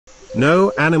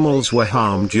No animals were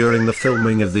harmed during the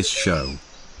filming of this show.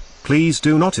 Please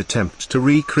do not attempt to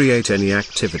recreate any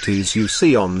activities you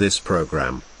see on this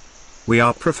program. We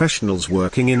are professionals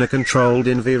working in a controlled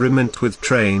environment with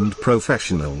trained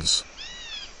professionals.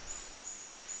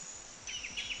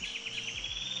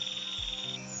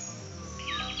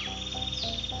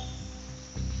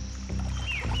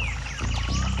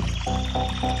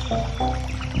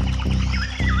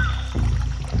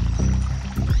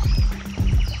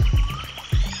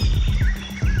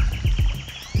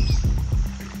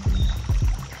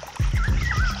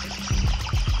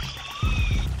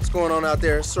 What's going on out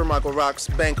there? Sir Michael Rocks,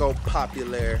 Banco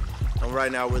Popular. And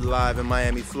right now we're live in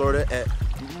Miami, Florida at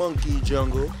Monkey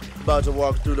Jungle. About to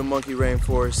walk through the monkey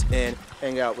rainforest and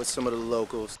hang out with some of the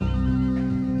locals.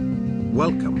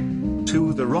 Welcome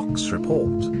to the Rocks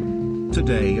Report.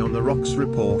 Today on the Rocks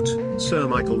Report, Sir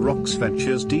Michael Rocks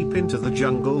ventures deep into the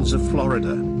jungles of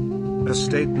Florida, a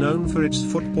state known for its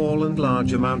football and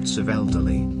large amounts of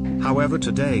elderly. However,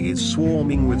 today is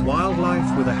swarming with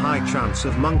wildlife with a high chance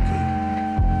of monkey.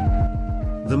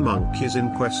 The monkeys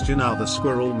in question are the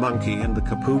squirrel monkey and the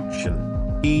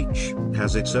capuchin. Each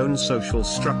has its own social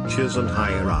structures and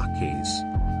hierarchies.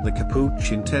 The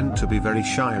capuchin tend to be very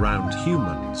shy around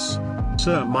humans.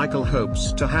 Sir Michael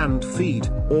hopes to hand feed,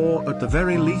 or at the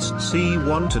very least see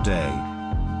one today.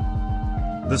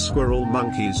 The squirrel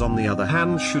monkeys on the other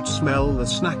hand should smell the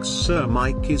snacks Sir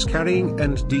Mike is carrying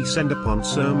and descend upon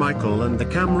Sir Michael and the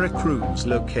camera crew's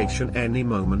location any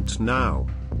moment now.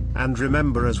 And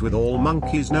remember, as with all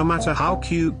monkeys, no matter how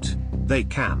cute, they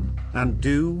can, and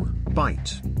do,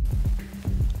 bite.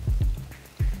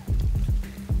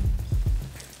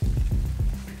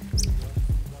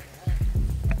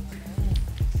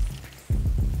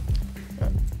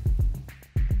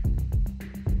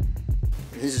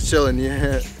 He's just chilling,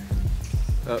 yeah.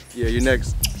 Yeah, you're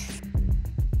next.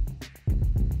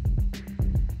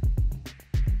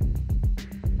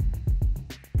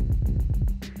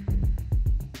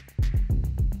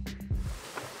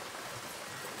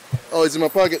 Oh, it's in my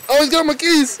pocket. Oh, he's got my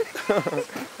keys!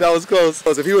 That was close.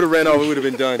 If he would have ran off, we would have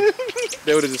been done.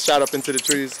 They would have just shot up into the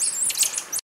trees.